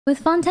With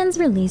Fontaine's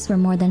release, we're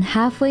more than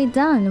halfway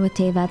done with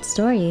Teyvat's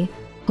story.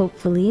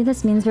 Hopefully,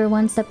 this means we're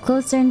one step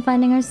closer in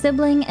finding our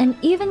sibling and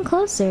even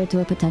closer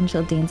to a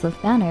potential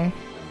Dainsleif banner.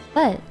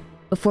 But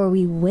before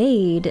we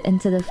wade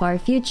into the far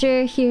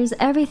future, here's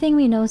everything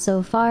we know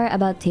so far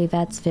about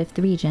Teyvat's 5th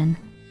region,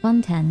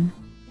 Fontaine.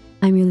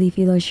 I'm your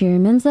leify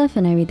Minsleif,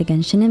 and I read the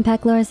Genshin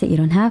Impact lore so that you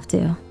don't have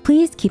to.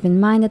 Please keep in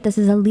mind that this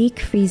is a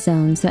leak-free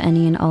zone, so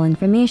any and all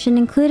information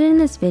included in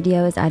this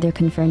video is either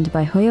confirmed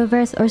by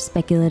Hoyoverse or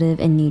speculative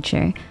in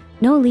nature.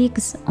 No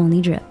leaks, only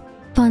drip.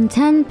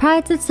 Fontaine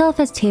prides itself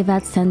as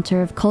Teyvat's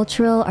center of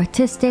cultural,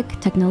 artistic,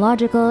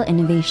 technological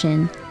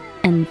innovation,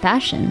 and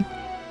fashion.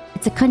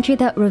 It's a country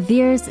that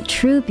reveres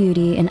true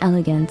beauty and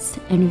elegance,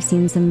 and we've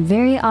seen some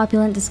very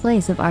opulent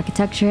displays of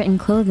architecture and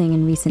clothing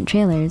in recent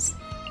trailers.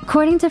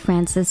 According to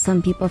Francis,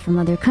 some people from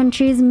other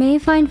countries may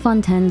find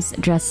Fontaine's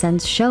dress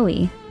sense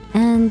showy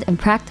and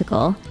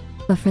impractical,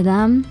 but for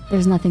them,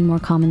 there's nothing more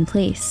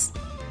commonplace.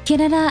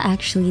 Kirara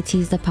actually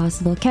teased a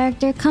possible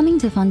character coming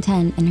to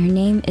Fontaine, and her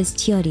name is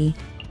Chiori,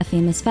 a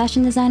famous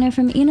fashion designer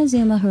from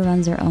Inazuma who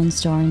runs her own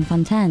store in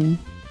Fontaine.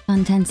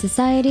 Fontaine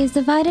society is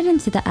divided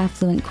into the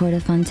affluent Court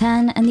of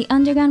Fontaine and the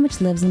underground,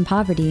 which lives in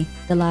poverty,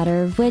 the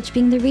latter of which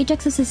being the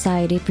rejects of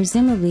society,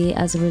 presumably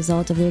as a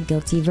result of their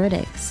guilty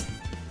verdicts.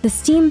 The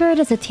Steambird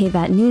is a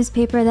Teyvat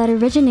newspaper that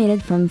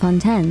originated from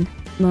Fontaine.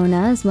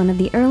 Mona is one of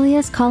the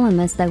earliest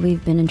columnists that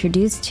we've been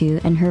introduced to,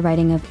 and her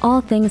writing of all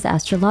things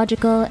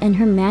astrological and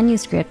her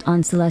manuscript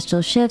on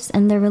celestial shifts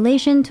and their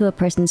relation to a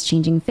person's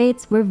changing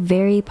fates were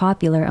very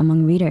popular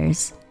among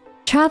readers.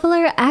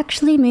 Traveler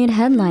actually made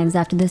headlines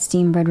after the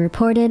Steambird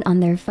reported on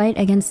their fight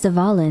against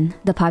Dvalin,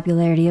 the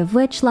popularity of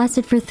which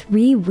lasted for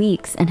 3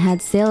 weeks and had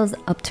sales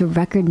up to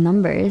record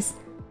numbers.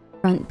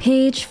 Front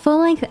page,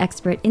 full-length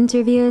expert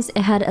interviews,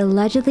 it had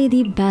allegedly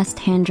the best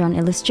hand-drawn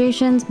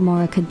illustrations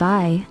Mora could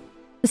buy.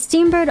 The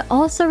Steambird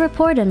also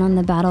reported on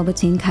the battle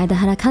between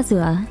Kaedahara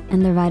Kazuha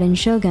and the Raiden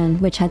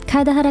Shogun, which had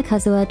Kaedahara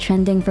Kazuha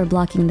trending for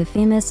blocking the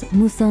famous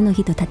Musou no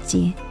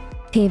Hitotachi.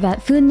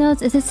 Teyvat Food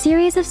Notes is a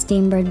series of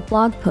Steambird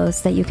blog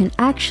posts that you can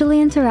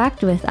actually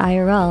interact with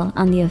IRL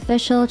on the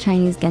official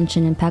Chinese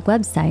Genshin Impact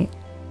website.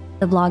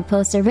 The blog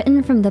posts are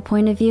written from the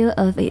point of view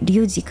of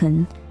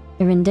Ryuji-kun,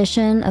 a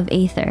rendition of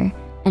Aether,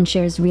 and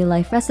shares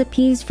real-life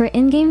recipes for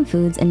in-game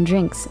foods and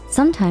drinks,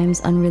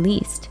 sometimes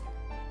unreleased.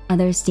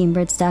 Other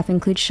Steambird staff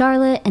include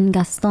Charlotte and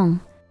Gaston,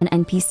 an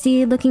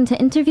NPC looking to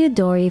interview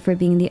Dory for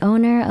being the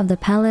owner of the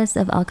Palace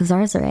of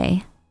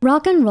Alcazarzaray.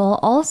 Rock and roll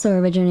also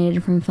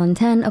originated from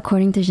Fontaine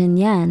according to Jin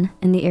Yan,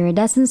 and the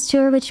Iridescence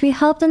tour which we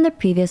helped in the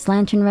previous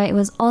Lantern Rite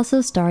was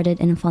also started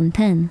in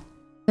Fontaine.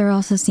 There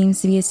also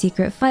seems to be a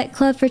secret fight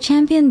club for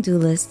champion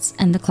duelists,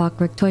 and the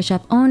Clockwork Toy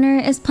Shop owner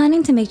is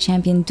planning to make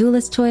champion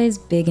duelist toys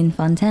big in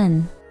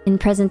Fontaine. In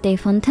present-day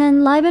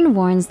Fontaine, Liben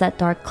warns that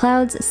dark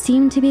clouds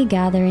seem to be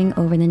gathering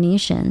over the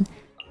nation.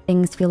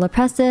 Things feel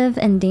oppressive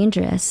and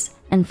dangerous,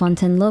 and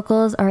Fontaine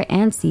locals are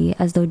antsy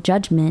as though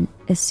judgment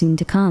is soon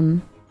to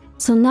come.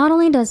 So not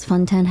only does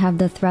Fontaine have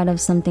the threat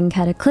of something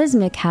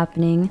cataclysmic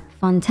happening,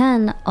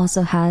 Fontaine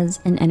also has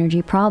an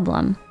energy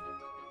problem.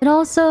 It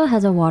also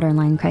has a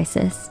waterline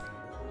crisis.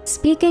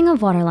 Speaking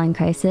of waterline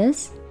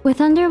crisis,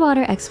 with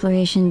underwater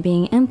exploration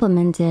being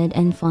implemented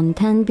and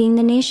Fontaine being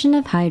the nation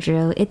of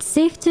Hydro, it's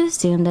safe to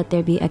assume that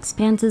there'd be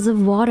expanses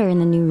of water in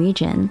the new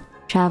region.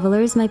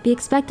 Travelers might be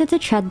expected to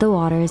tread the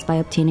waters by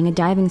obtaining a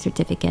diving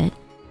certificate.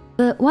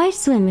 But why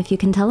swim if you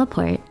can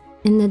teleport?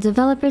 In the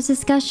developer's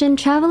discussion,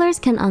 travelers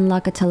can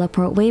unlock a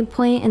teleport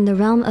waypoint in the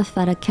realm of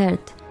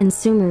Farakert in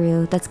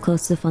Sumeru that's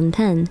close to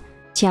Fontaine.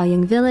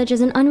 Qiaoying Village is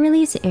an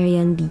unreleased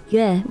area in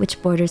Liyue,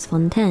 which borders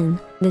Fontaine.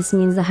 This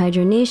means the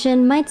Hydro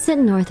Nation might sit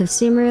north of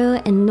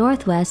Sumeru and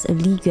northwest of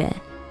Liyue.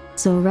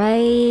 So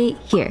right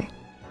here,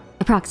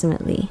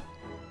 approximately.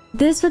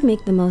 This would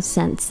make the most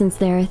sense since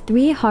there are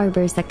 3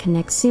 harbors that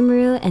connect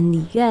Sumeru and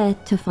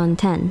Liyue to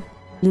Fontaine.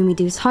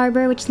 Lumidu's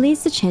Harbor, which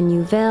leads to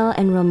Chenyu Vale,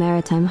 and Ro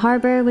Maritime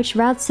Harbor, which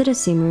routes to the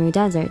Sumeru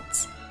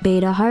Deserts.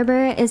 Beta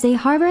Harbor is a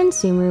harbor in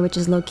Sumeru which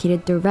is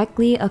located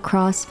directly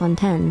across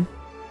Fontaine.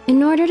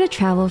 In order to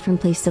travel from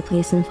place to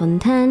place in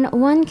Fontaine,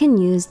 one can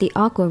use the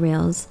Aqua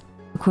Rails.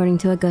 According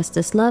to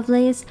Augustus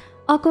Lovelace,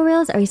 Aqua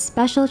Rails are a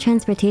special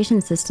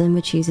transportation system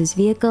which uses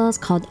vehicles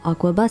called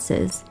Aqua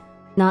Buses.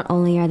 Not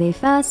only are they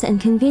fast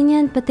and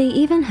convenient, but they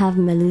even have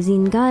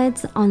Melusine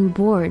guides on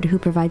board who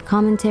provide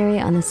commentary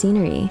on the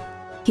scenery.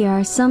 Here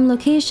are some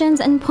locations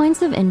and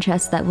points of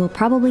interest that we'll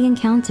probably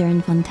encounter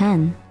in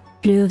Fontaine.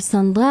 Fleuve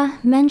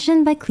Cendra,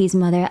 mentioned by Clee's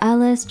mother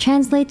Alice,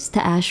 translates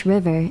to Ash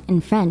River in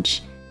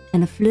French,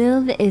 and a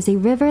fleuve is a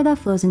river that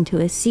flows into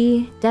a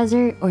sea,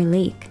 desert, or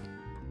lake.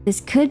 This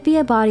could be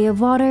a body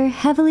of water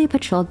heavily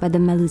patrolled by the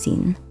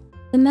Melusine.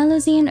 The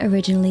Melusine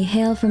originally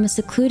hail from a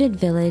secluded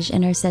village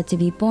and are said to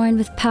be born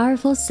with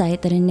powerful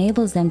sight that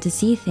enables them to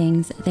see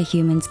things that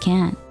humans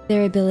can't.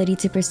 Their ability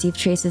to perceive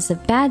traces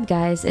of bad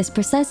guys is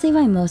precisely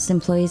why most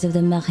employees of the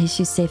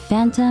Maréchaussée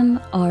Phantom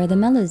are the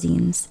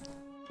Melusines.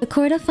 The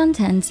Court of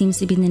Fontaine seems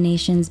to be the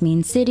nation's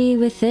main city,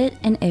 with it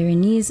and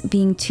Erinys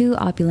being 2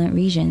 opulent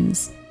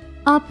regions.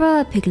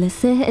 Opera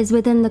Piglisse is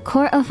within the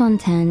Court of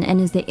Fontaine and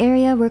is the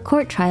area where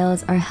court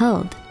trials are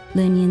held.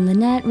 Looney and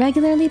Lynette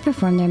regularly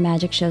perform their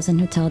magic shows in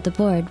Hotel de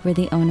Bord, where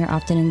the owner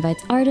often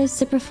invites artists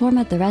to perform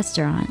at the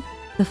restaurant.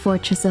 The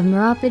Fortress of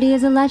Meropide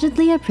is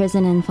allegedly a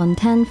prison in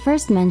Fontaine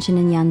first mentioned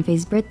in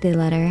Yanfei's birthday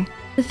letter.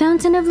 The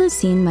Fountain of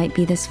Lucine might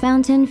be this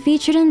fountain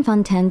featured in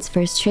Fontaine's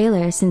first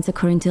trailer, since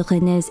according to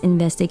René's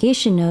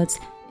investigation notes,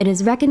 it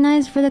is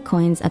recognized for the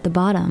coins at the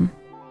bottom.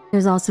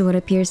 There's also what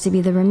appears to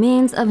be the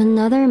remains of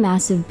another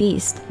massive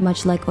beast,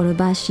 much like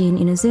Orobashi in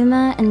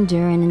Inazuma and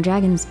Durin in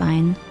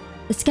Dragonspine.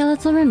 The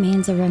skeletal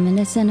remains are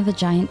reminiscent of a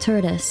giant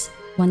tortoise,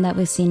 one that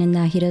was seen in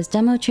Nahida's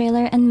demo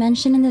trailer and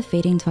mentioned in the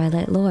Fading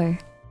Twilight lore.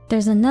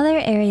 There's another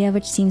area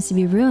which seems to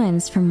be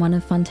ruins from one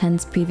of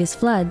Fontaine's previous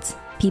floods.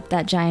 Peep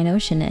that giant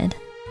oceanid.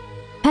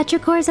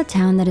 Petrichor is a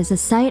town that is the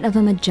site of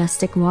a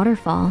majestic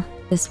waterfall.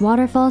 This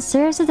waterfall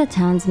serves as the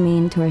town's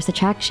main tourist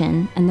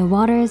attraction, and the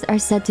waters are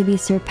said to be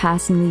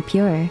surpassingly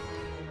pure.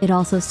 It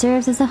also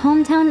serves as the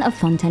hometown of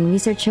Fontaine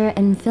researcher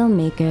and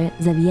filmmaker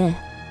Xavier,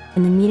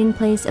 and the meeting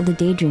place of the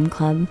Daydream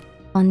Club.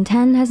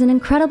 Fontaine has an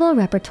incredible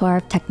repertoire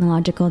of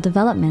technological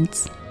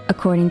developments.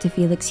 According to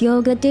Felix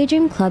Yoga,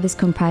 Daydream Club is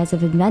comprised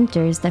of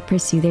inventors that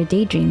pursue their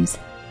daydreams.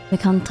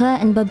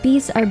 Lecantre and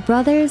Babis are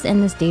brothers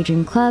in this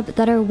Daydream Club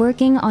that are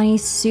working on a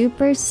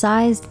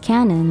super-sized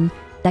cannon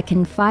that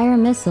can fire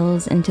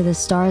missiles into the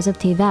stars of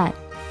Teyvat,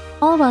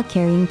 all while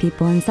carrying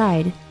people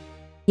inside.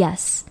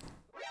 Yes,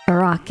 a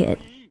rocket.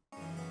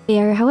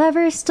 They are,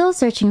 however, still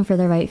searching for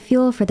the right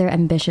fuel for their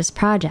ambitious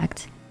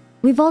project.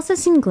 We've also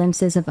seen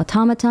glimpses of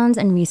automatons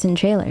in recent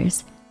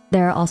trailers.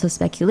 There are also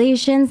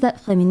speculations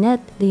that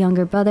Fleminette, the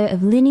younger brother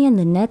of Linny and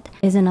Lynette,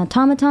 is an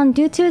automaton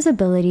due to his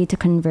ability to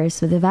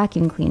converse with a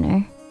vacuum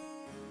cleaner.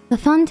 The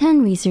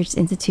Fontaine Research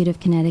Institute of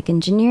Kinetic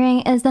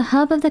Engineering is the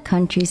hub of the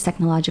country's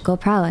technological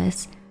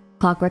prowess.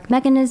 Clockwork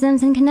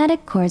mechanisms and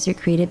kinetic cores were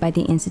created by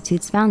the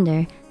Institute's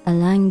founder,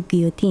 Alain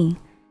Guillotin,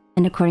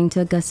 and according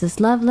to Augustus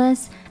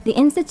Lovelace, the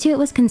Institute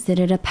was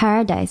considered a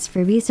paradise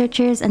for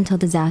researchers until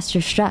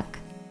disaster struck.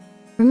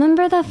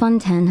 Remember that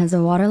Fontaine has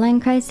a waterline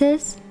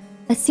crisis?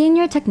 A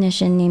senior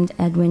technician named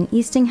Edwin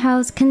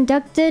Eastinghouse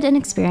conducted an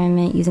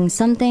experiment using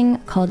something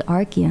called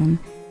Archeum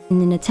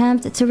in an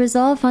attempt to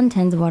resolve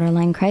Fontaine's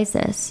waterline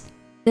crisis.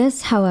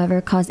 This,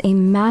 however, caused a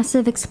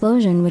massive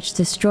explosion which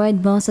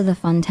destroyed most of the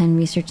Fontaine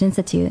Research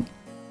Institute.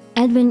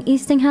 Edwin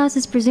Eastinghouse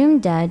is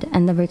presumed dead,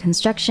 and the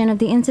reconstruction of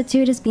the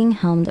institute is being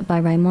helmed by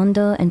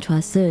Raimondo and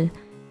Choiseul,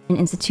 an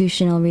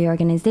institutional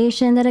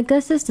reorganization that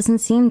Augustus doesn't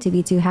seem to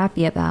be too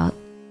happy about.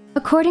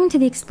 According to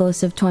the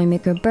explosive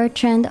toymaker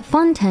Bertrand,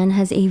 Fontaine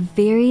has a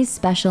very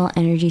special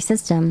energy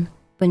system,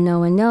 but no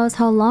one knows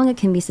how long it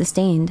can be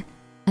sustained.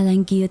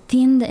 Alain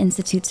Guillotin, the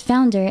institute's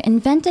founder,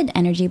 invented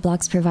energy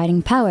blocks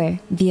providing power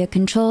via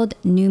controlled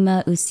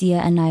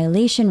Pneuma-Usia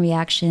annihilation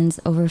reactions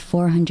over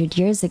 400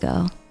 years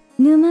ago.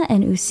 Pneuma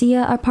and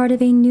Usia are part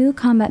of a new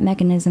combat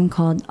mechanism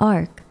called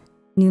Arc.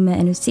 Pneuma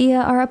and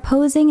Usia are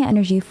opposing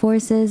energy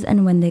forces,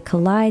 and when they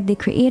collide, they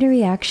create a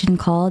reaction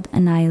called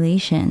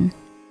annihilation.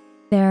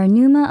 There are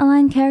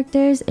Pneuma-aligned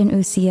characters and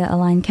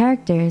Usia-aligned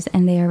characters,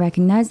 and they are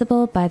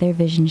recognizable by their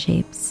vision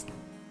shapes.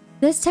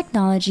 This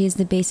technology is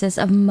the basis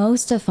of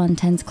most of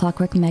Fontaine's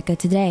clockwork mecha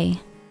today.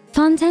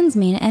 Fontaine's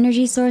main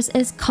energy source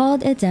is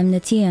called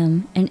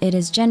Indemnitium, and it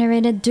is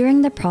generated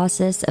during the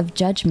process of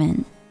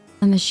judgment.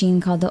 A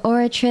machine called the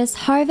Oratrice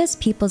harvests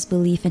people's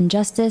belief in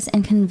justice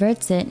and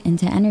converts it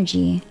into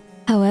energy.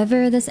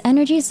 However, this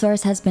energy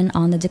source has been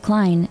on the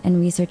decline,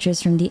 and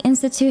researchers from the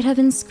Institute have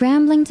been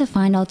scrambling to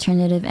find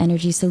alternative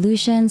energy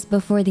solutions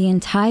before the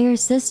entire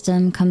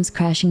system comes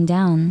crashing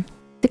down.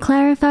 To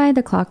clarify,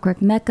 the clockwork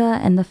mecha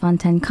and the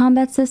Fontaine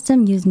combat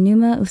system use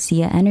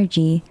Pneuma-Usia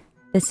energy.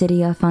 The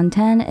city of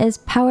Fontaine is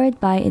powered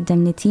by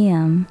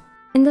Indemnitium.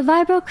 In the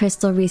Vibro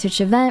Crystal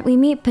research event, we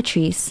meet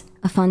Patrice,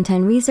 a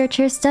Fontaine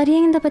researcher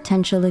studying the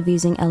potential of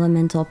using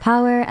elemental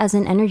power as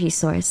an energy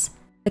source,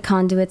 the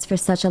conduits for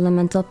such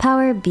elemental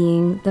power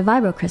being the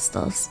Vibro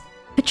Crystals.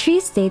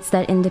 Patrice states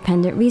that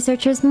independent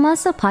researchers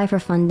must apply for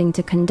funding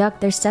to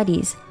conduct their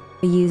studies,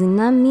 but using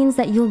them means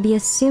that you'll be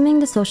assuming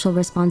the social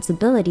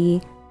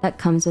responsibility that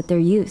comes with their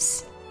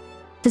use.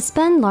 To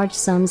spend large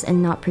sums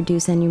and not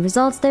produce any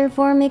results,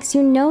 therefore, makes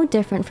you no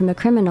different from a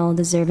criminal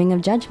deserving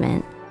of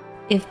judgment.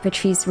 If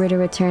Patrice were to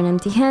return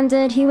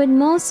empty-handed, he would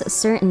most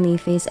certainly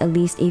face at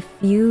least a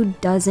few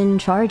dozen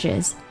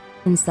charges,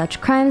 and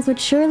such crimes would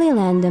surely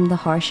land him the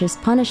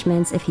harshest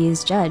punishments if he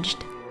is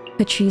judged.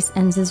 Patrice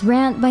ends his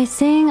rant by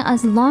saying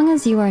as long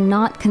as you are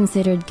not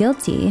considered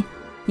guilty,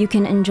 you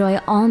can enjoy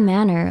all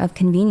manner of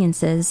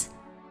conveniences.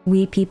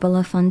 We people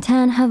of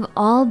Fontaine have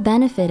all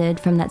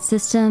benefited from that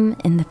system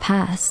in the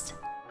past.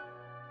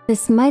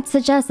 This might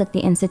suggest that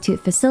the Institute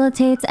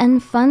facilitates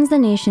and funds the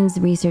nation's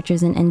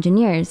researchers and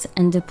engineers,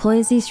 and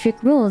deploys these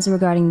strict rules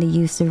regarding the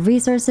use of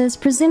resources,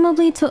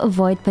 presumably to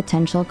avoid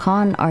potential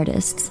con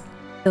artists.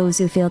 Those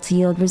who fail to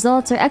yield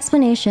results or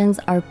explanations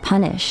are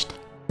punished.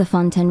 The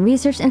Fontaine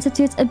Research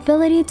Institute's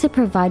ability to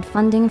provide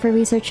funding for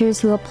researchers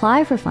who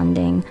apply for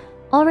funding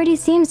already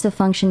seems to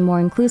function more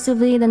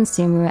inclusively than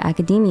Sumeru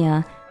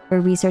academia, where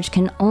research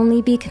can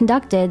only be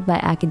conducted by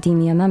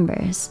academia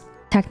members.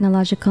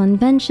 Technological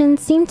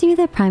inventions seem to be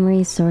the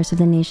primary source of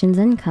the nation's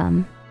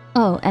income.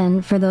 Oh,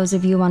 and for those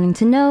of you wanting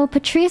to know,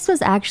 Patrice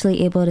was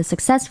actually able to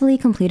successfully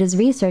complete his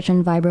research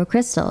on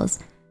vibrocrystals,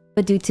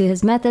 but due to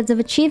his methods of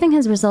achieving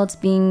his results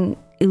being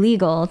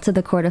illegal to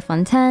the Court of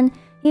Fontaine,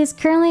 he is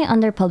currently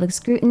under public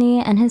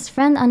scrutiny, and his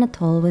friend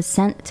Anatole was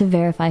sent to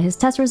verify his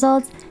test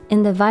results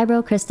in the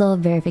vibrocrystal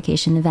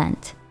verification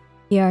event.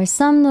 Here are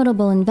some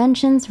notable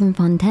inventions from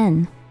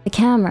Fontaine. The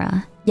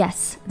camera.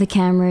 Yes, the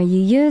camera you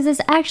use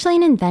is actually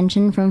an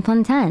invention from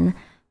Fontaine,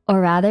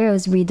 or rather it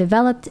was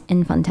redeveloped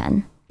in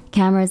Fontaine.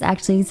 Cameras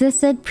actually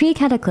existed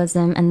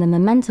pre-Cataclysm, and the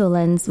memento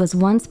lens was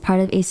once part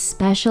of a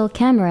special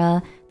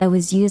camera that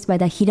was used by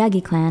the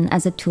Hiragi clan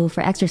as a tool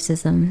for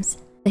exorcisms.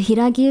 The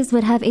Hiragis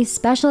would have a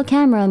special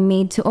camera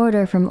made to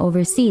order from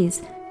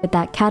overseas, with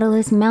that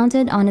catalyst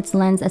mounted on its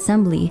lens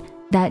assembly.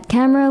 That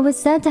camera was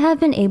said to have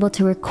been able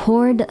to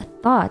record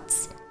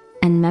thoughts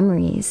and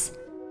memories.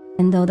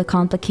 And though the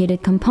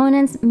complicated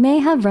components may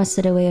have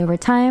rusted away over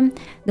time,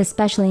 the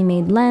specially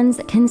made lens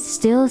can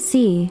still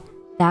see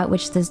that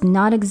which does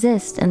not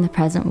exist in the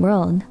present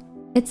world.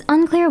 It's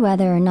unclear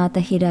whether or not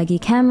the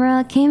Hiragi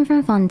camera came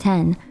from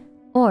Fontaine,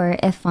 or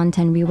if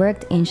Fontaine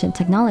reworked ancient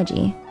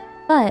technology.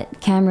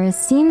 But cameras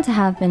seem to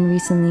have been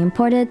recently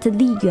imported to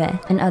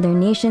Liyue and other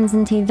nations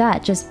in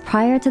Teyvat just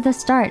prior to the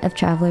start of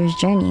Traveler's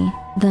Journey.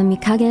 The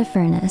Mikage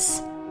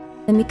Furnace.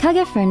 The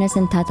Mikage Furnace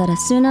in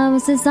Tatarasuna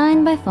was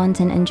designed by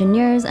Fontaine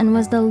engineers and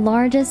was the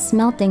largest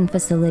smelting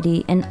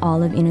facility in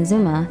all of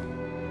Inazuma.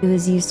 It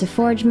was used to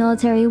forge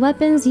military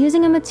weapons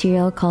using a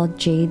material called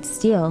jade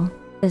steel.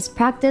 This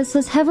practice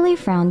was heavily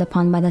frowned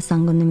upon by the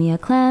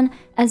Sangonomiya clan,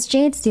 as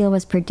jade steel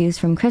was produced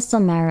from crystal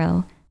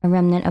marrow, a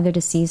remnant of the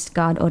deceased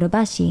god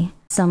Orobashi.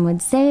 Some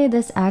would say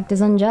this act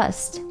is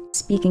unjust.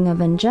 Speaking of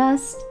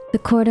unjust, the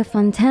Court of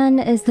Fontaine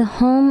is the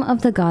home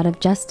of the god of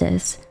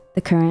justice,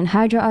 the current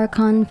Hydra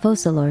Archon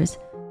Focalors,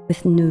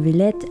 with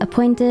Nuvilit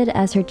appointed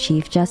as her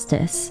chief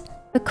justice.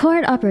 The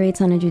court operates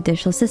on a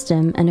judicial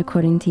system, and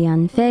according to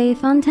Yan Fei,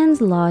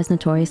 Fontaine's law is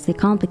notoriously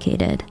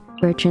complicated.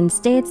 Bertrand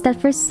states that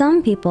for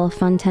some people,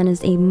 Fontaine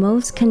is a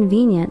most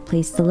convenient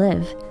place to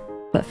live,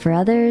 but for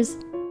others,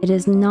 it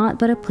is not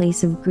but a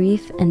place of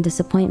grief and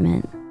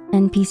disappointment.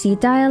 NPC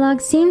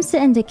dialogue seems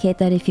to indicate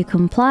that if you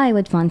comply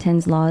with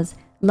Fontaine's laws,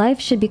 life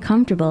should be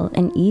comfortable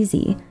and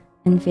easy,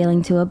 and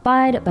failing to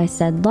abide by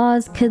said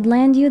laws could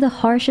land you the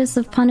harshest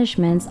of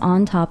punishments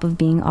on top of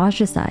being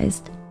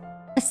ostracized.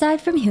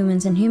 Aside from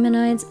humans and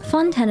humanoids,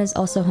 Fontaine is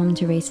also home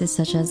to races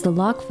such as the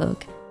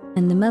Lockfolk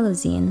and the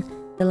Melusine,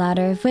 the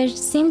latter of which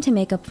seem to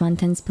make up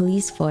Fontaine's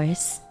police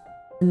force.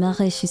 The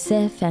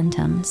Maréchaussée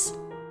Phantoms.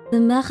 The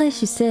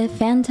Maréchaussée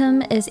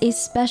Phantom is a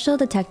special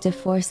detective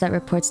force that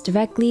reports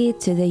directly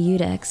to the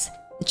Iudex,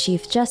 the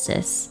Chief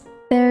Justice.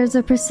 There's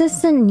a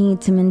persistent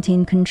need to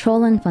maintain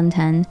control in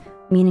Fontaine,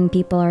 meaning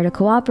people are to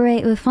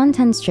cooperate with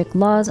Fontaine's strict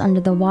laws under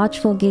the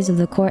watchful gaze of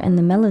the court and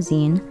the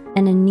Melusine,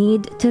 and a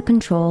need to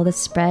control the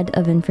spread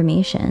of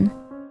information.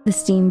 The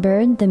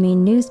Steambird, the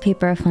main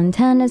newspaper of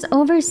Fontaine, is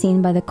overseen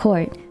by the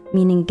court,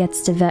 meaning it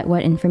gets to vet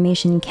what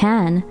information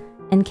can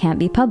and can't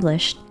be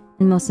published,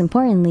 and most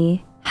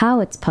importantly,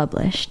 how it's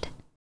published.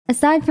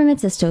 Aside from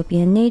its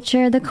dystopian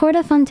nature, the Court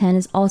of Fontaine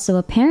is also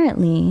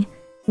apparently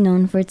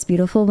known for its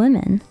beautiful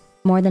women.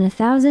 More than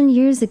 1,000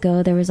 years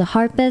ago, there was a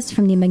harpist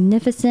from the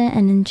magnificent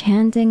and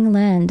enchanting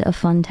land of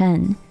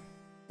Fontaine.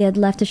 He had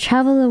left to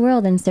travel the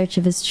world in search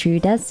of his true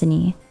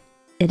destiny.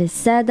 It is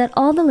said that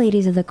all the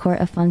ladies of the Court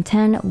of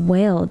Fontaine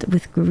wailed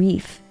with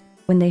grief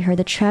when they heard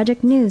the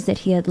tragic news that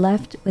he had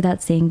left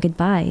without saying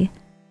goodbye.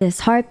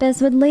 This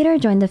harpist would later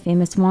join the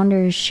famous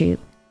Wanderers troupe,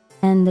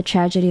 and the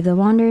tragedy of the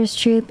Wanderers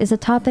troupe is a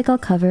topic I'll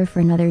cover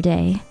for another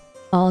day.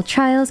 All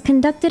trials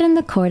conducted in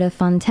the Court of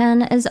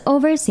Fontaine is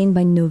overseen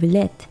by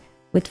Nuvilit,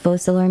 with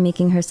Focalors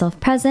making herself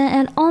present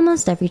at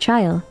almost every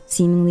trial,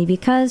 seemingly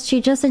because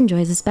she just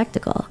enjoys the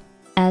spectacle.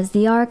 As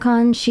the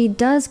Archon, she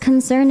does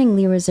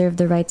concerningly reserve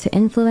the right to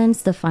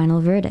influence the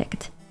final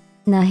verdict.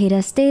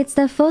 Nahida states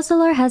that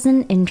Focalors has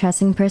an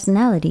interesting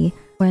personality,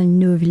 while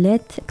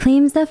Nuvilit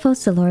claims that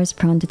Focalors is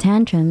prone to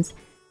tantrums.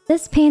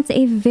 This paints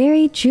a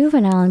very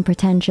juvenile and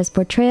pretentious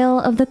portrayal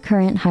of the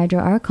current Hydra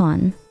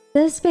Archon.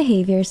 This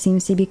behavior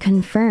seems to be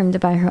confirmed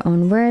by her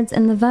own words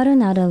in the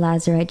Varunada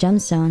Lazarite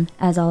gemstone,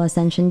 as all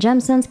Ascension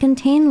gemstones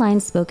contain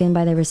lines spoken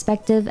by their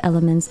respective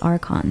elements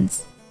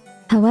Archons.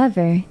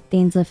 However,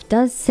 Minsleif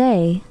does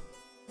say,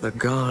 "The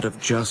god of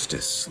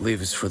justice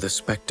lives for the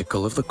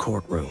spectacle of the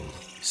courtroom,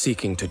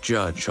 seeking to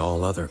judge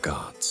all other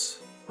gods.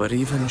 But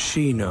even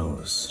she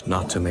knows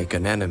not to make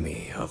an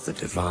enemy of the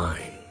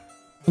divine."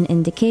 An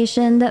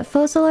indication that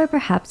Focalors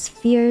perhaps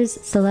fears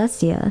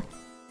Celestia.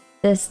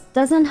 This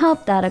doesn't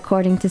help that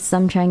according to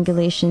some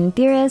triangulation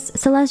theorists,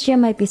 Celestia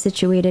might be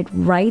situated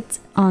right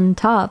on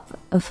top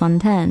of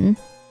Fontaine.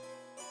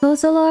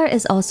 Focalors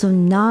is also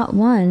not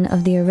one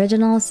of the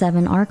original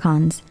 7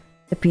 Archons.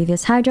 The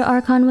previous Hydra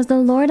Archon was the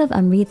Lord of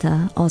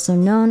Amrita, also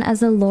known as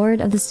the Lord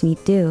of the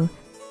Sweet Dew.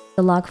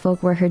 The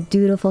Logfolk were her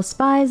dutiful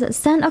spies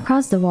sent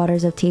across the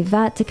waters of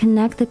Teyvat to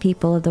connect the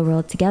people of the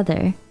world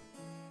together.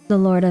 The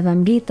Lord of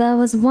Amrita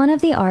was one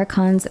of the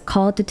Archons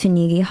called to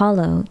Tunigi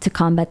Hollow to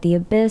combat the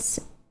Abyss,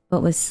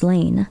 but was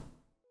slain.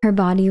 Her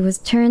body was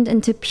turned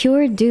into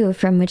pure dew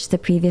from which the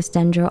previous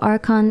Dendro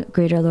Archon,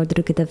 Greater Lord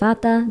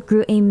Rukkhadevata,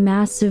 grew a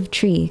massive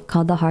tree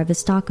called the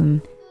Harvest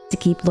Stockum to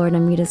keep Lord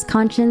Amrita's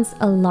conscience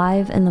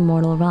alive in the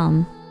mortal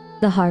realm.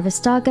 The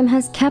Harvest Stockum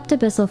has kept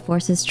Abyssal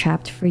forces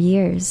trapped for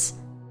years.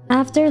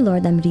 After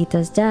Lord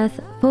Amrita's death,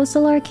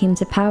 Focalors came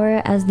to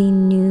power as the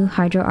new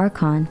Hydro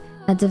Archon,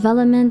 a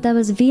development that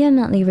was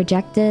vehemently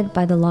rejected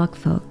by the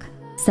Logfolk.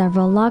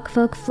 Several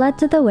Logfolk fled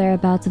to the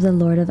whereabouts of the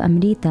Lord of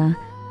Amrita,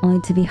 only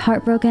to be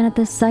heartbroken at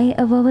the sight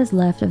of what was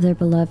left of their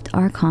beloved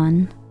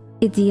Archon.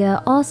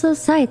 Idea also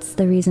cites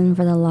the reason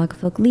for the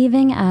Logfolk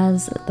leaving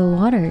as the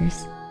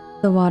waters.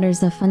 The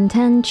waters of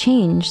Fontaine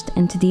changed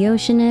into the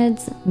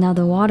Oceanids. Now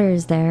the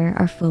waters there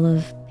are full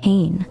of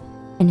pain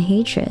and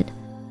hatred.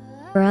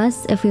 For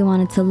us, if we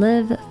wanted to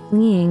live,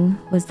 fleeing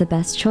was the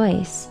best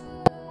choice.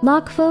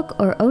 Logfolk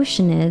or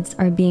Oceanids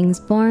are beings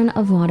born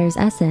of water's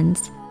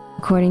essence.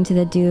 According to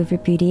the Dew of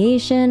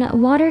Repudiation,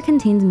 water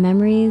contains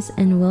memories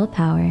and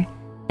willpower,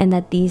 and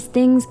that these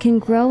things can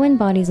grow when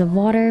bodies of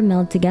water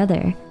meld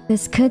together.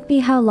 This could be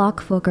how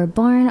Logfolk are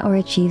born or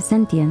achieve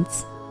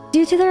sentience.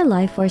 Due to their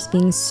life force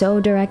being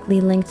so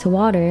directly linked to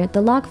water,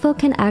 the Logfolk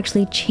can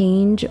actually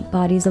change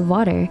bodies of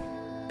water.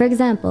 For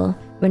example,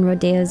 when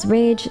Rodea's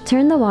rage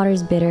turned the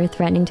waters bitter,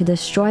 threatening to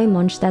destroy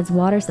Mondstadt's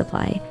water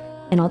supply,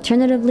 and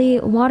alternatively,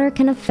 water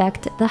can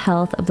affect the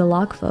health of the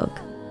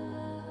Logfolk.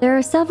 There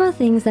are several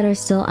things that are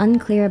still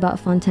unclear about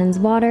Fontaine's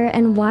water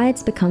and why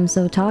it's become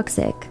so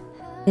toxic.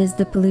 Is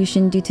the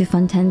pollution due to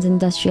Fontaine's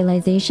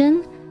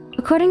industrialization?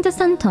 According to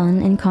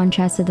Santon, in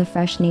contrast to the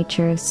fresh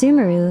nature of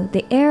Sumeru,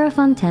 the air of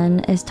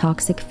Fontaine is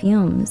toxic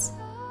fumes.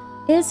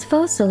 Is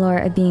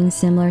Focalors a being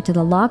similar to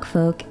the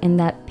Logfolk in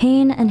that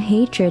pain and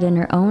hatred in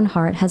her own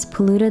heart has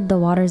polluted the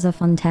waters of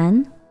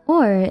Fontaine?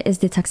 Or is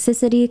the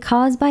toxicity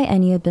caused by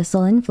any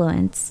abyssal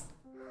influence?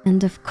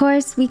 And of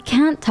course, we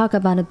can't talk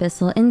about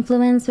abyssal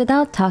influence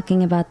without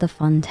talking about the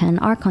Fontaine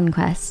Archon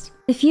Quest.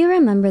 If you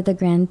remember the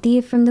Grand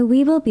Thief from the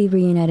We Will Be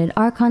Reunited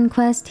Archon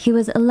Quest, he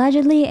was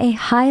allegedly a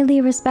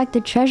highly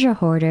respected treasure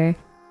hoarder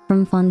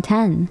from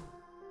Fontaine.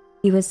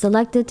 He was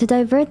selected to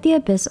divert the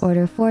Abyss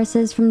Order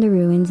forces from the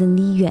ruins in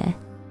Liyue.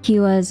 He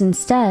was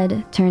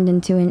instead turned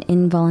into an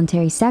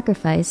involuntary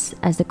sacrifice,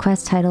 as the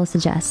quest title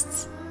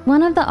suggests.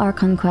 One of the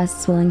Archon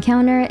quests we'll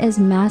encounter is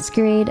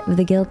Masquerade of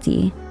the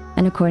Guilty,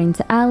 and according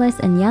to Alice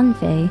and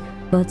Yanfei,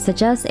 both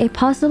suggest a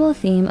possible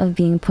theme of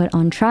being put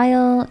on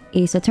trial,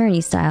 Ace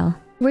Attorney style.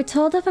 We're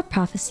told of a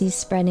prophecy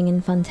spreading in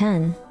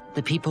Fontaine.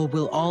 The people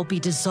will all be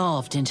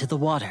dissolved into the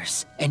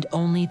waters, and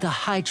only the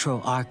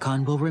Hydro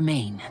Archon will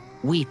remain,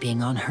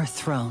 weeping on her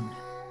throne.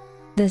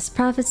 This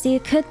prophecy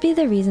could be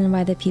the reason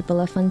why the people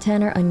of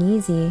Fontaine are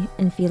uneasy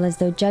and feel as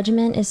though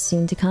judgment is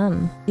soon to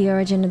come. The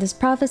origin of this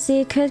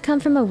prophecy could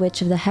come from a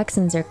witch of the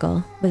Hexen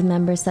Circle, with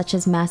members such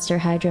as Master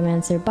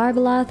Hydromancer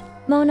Barbaloth,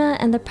 Mona,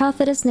 and the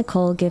prophetess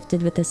Nicole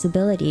gifted with this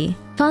ability.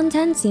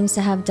 Fontaine seems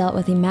to have dealt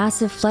with a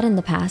massive flood in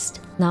the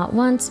past, not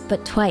once,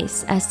 but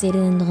twice, as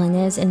stated in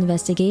René's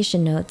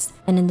investigation notes,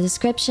 and in the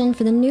description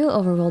for the new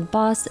overworld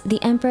boss,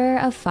 the Emperor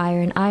of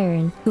Fire and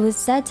Iron, who was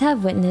said to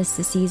have witnessed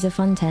the seas of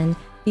Fontaine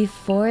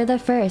before the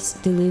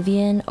first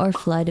Diluvian or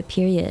Flood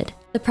period.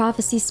 The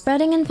prophecy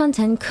spreading in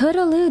Fontaine could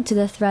allude to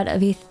the threat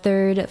of a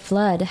third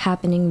flood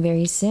happening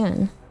very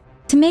soon.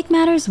 To make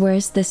matters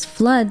worse, this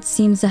flood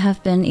seems to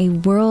have been a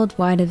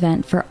worldwide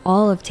event for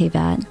all of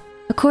Teyvat.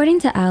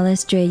 According to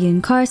Alice,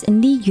 Dreyun Kars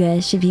and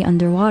Liyue should be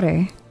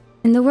underwater.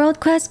 In the world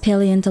quest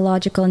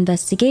Paleontological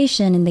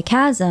Investigation in the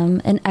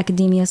Chasm, an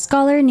academia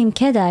scholar named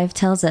Kedaiv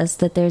tells us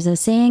that there's a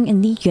saying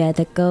in Liyue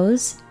that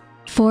goes,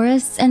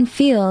 "Forests and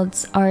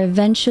fields are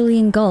eventually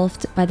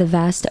engulfed by the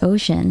vast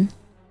ocean,"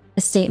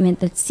 a statement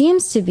that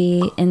seems to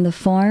be in the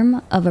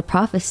form of a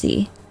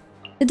prophecy.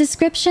 The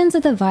descriptions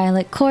of the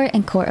Violet Court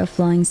and Court of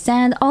Flowing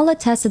Sand all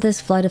attest to this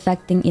flood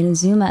affecting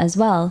Inazuma as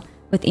well,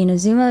 with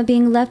Inazuma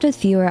being left with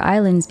fewer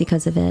islands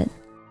because of it.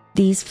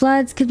 These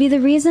floods could be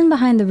the reason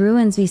behind the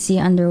ruins we see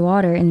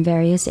underwater in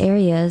various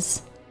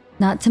areas.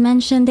 Not to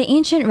mention the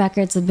ancient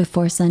records of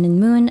Before Sun and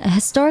Moon, a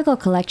historical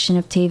collection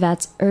of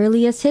Teyvat's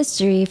earliest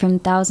history from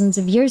thousands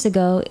of years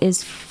ago,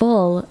 is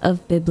full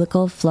of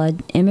biblical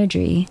flood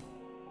imagery.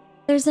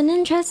 There's an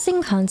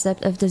interesting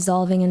concept of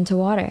dissolving into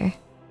water.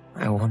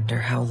 I wonder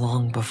how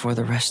long before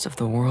the rest of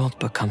the world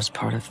becomes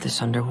part of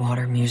this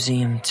underwater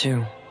museum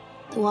too.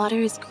 The water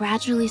is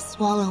gradually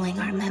swallowing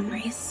our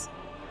memories.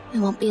 It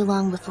won't be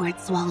long before it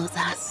swallows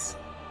us.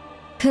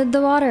 Could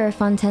the water of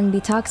Fontaine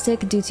be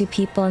toxic due to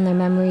people and their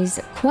memories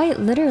quite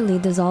literally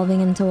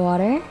dissolving into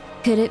water?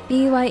 Could it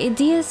be why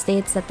Idea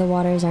states that the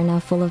waters are now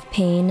full of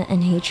pain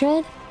and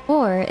hatred?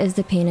 Or is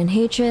the pain and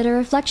hatred a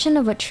reflection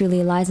of what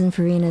truly lies in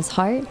Furina's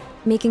heart,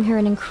 making her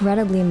an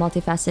incredibly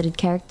multifaceted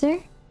character?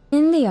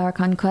 In the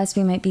Archon Quest,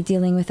 we might be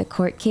dealing with a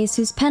court case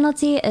whose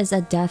penalty is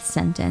a death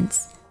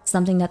sentence.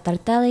 something that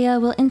Tartaglia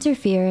will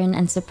interfere in,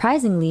 and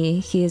surprisingly,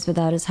 he is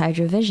without his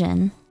Hydra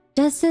vision.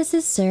 Justice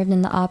is served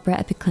in the opera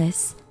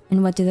Epiclus,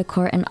 and what do the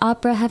court and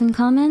opera have in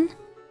common?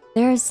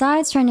 There are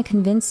sides trying to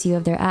convince you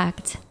of their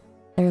act.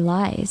 They're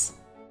lies.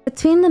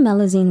 Between the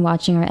Melusine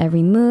watching our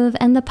every move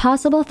and the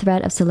possible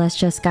threat of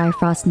Celestia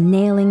Skyfrost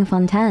nailing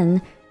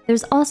Fontaine,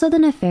 there's also the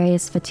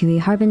nefarious Fatui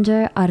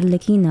harbinger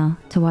Arlecchino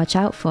to watch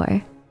out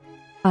for.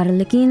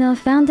 Arlecchino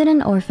founded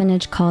an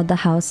orphanage called the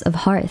House of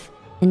Hearth,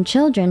 and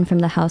children from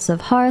the House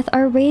of Hearth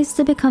are raised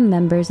to become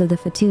members of the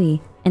Fatui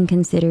and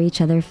consider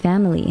each other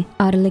family.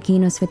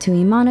 Arlecchino's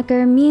Fatui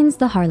moniker means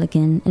the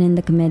Harlequin, and in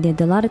the Commedia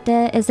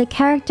dell'arte is a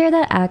character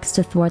that acts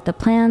to thwart the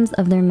plans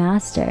of their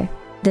master.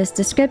 This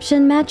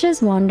description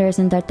matches Wander's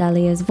and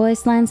Tartaglia's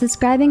voice lines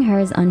describing her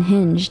as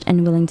unhinged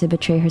and willing to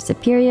betray her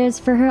superiors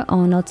for her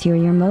own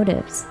ulterior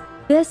motives.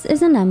 This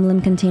is an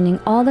emblem containing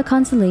all the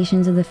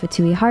constellations of the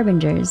Fatui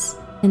harbingers.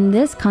 And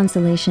this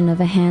constellation of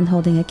a hand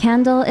holding a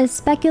candle is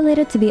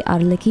speculated to be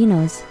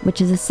Arlecchino's,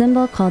 which is a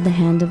symbol called the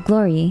Hand of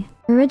Glory,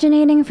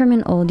 originating from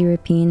an old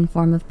European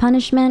form of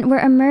punishment where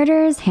a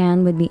murderer's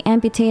hand would be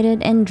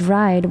amputated and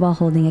dried while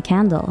holding a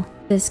candle.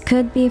 This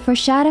could be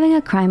foreshadowing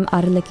a crime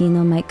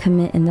Arlecchino might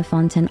commit in the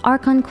Fontaine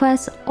Archon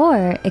Quests,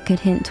 or it could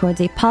hint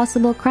towards a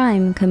possible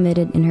crime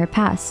committed in her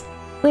past,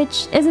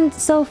 which isn't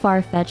so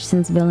far-fetched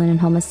since villain and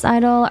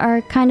homicidal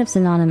are kind of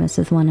synonymous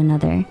with one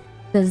another.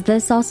 Does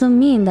this also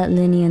mean that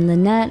Linny and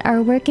Lynette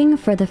are working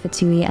for the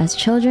Fatui as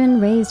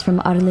children raised from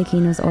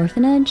Arlecchino's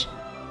orphanage?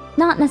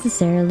 Not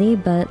necessarily,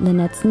 but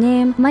Lynette's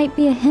name might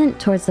be a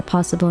hint towards the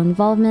possible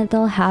involvement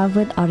they'll have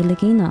with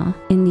Arlecchino.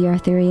 In the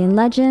Arthurian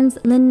legends,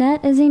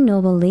 Lynette is a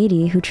noble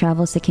lady who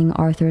travels to King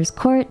Arthur's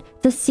court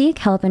to seek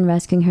help in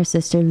rescuing her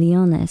sister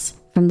Leonis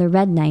from the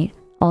Red Knight,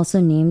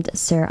 also named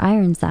Sir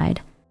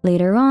Ironside.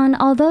 Later on,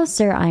 although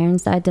Sir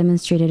Ironside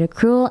demonstrated a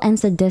cruel and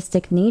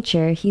sadistic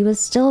nature, he was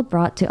still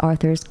brought to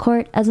Arthur's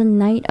court as a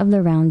Knight of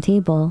the Round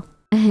Table.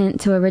 A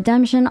hint to a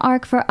redemption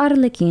arc for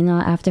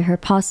Arlecchino after her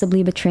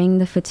possibly betraying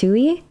the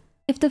Fatui?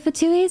 If the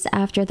Fatui is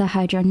after the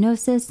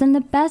Hydronosis, then the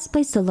best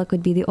place to look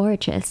would be the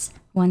Oratrice.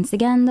 Once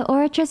again, the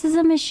Oratrice is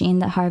a machine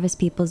that harvests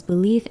people's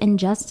belief in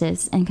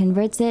justice and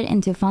converts it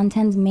into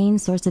Fontaine's main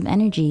source of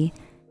energy,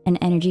 an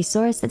energy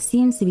source that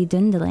seems to be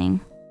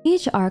dwindling.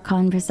 Each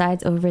Archon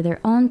presides over their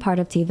own part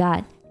of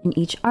Teyvat, and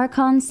each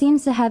Archon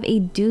seems to have a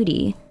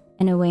duty,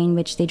 and a way in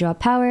which they draw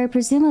power,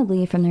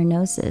 presumably from their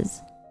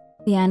gnosis.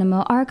 The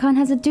Animo Archon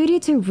has a duty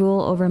to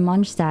rule over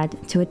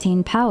Mondstadt to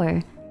attain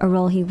power, a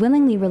role he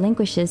willingly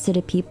relinquishes to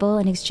the people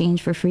in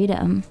exchange for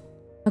freedom.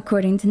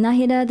 According to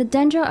Nahida, the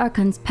Dendro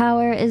Archon's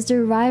power is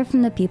derived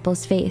from the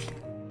people's faith,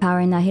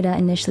 power Nahida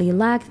initially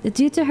lacked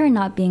due to her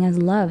not being as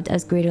loved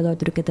as Greater Lord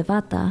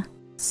Rukkhadevata.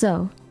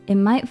 So, it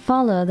might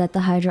follow that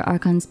the Hydra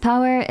Archon's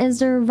power is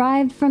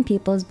derived from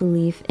people's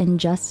belief in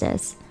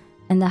justice,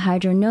 and the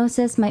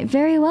Hydronosis might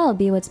very well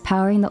be what's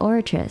powering the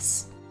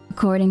Oratrice.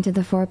 According to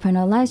the 4.0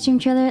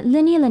 livestream trailer,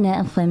 Linny, Lynette,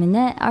 and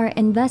Flaminette are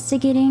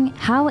investigating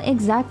how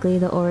exactly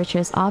the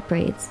Oratrice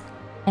operates,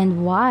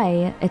 and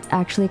why it's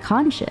actually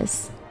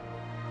conscious,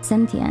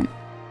 sentient.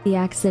 The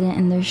accident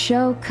in their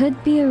show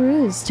could be a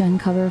ruse to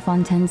uncover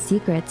Fontaine's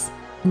secrets,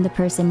 and the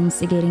person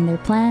instigating their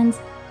plans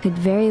could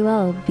very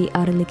well be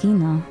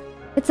Arlecchino.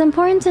 It's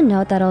important to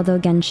note that although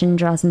Genshin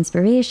draws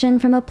inspiration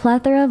from a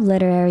plethora of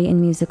literary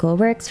and musical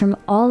works from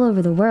all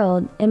over the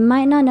world, it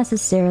might not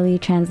necessarily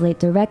translate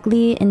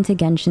directly into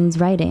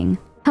Genshin's writing.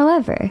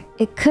 However,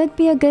 it could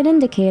be a good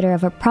indicator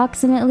of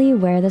approximately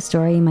where the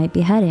story might be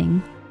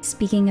heading.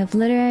 Speaking of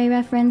literary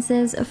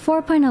references,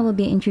 4.0 will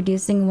be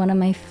introducing one of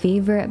my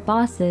favorite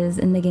bosses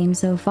in the game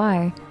so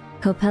far,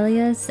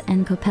 Coppelius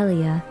and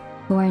Coppelia,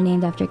 who are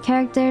named after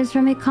characters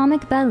from a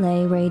comic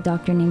ballet where a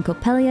doctor named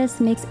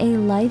Coppelius makes a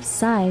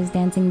life-size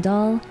dancing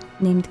doll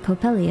named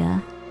Coppelia.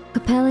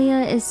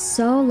 Coppelia is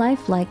so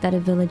lifelike that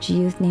a village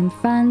youth named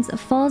Franz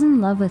falls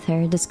in love with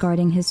her,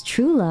 discarding his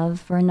true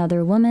love for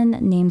another woman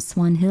named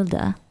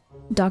Swanhilda.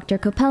 Dr.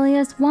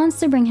 Coppelius wants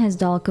to bring his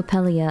doll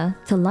Coppelia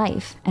to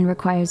life and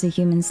requires a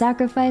human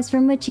sacrifice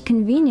from which he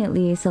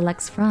conveniently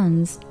selects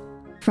Franz.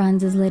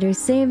 Franz is later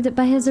saved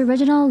by his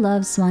original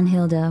love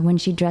Swanhilda when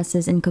she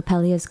dresses in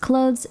Coppelia's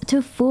clothes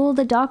to fool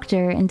the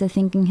doctor into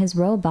thinking his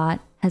robot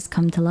has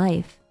come to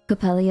life.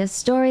 Coppelia's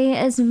story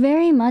is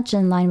very much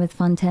in line with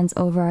Fontaine's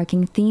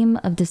overarching theme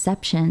of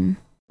deception.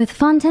 With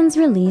Fontaine's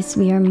release,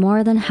 we are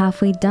more than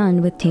halfway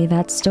done with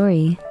Teyvat's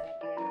story.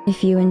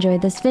 If you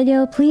enjoyed this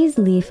video, please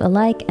leave a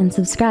like and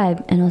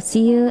subscribe, and I'll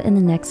see you in the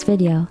next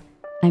video.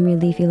 I'm your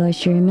leify lore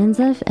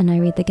Minsleif, and I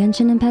read the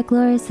Genshin Impact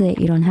lore so that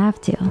you don't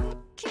have to.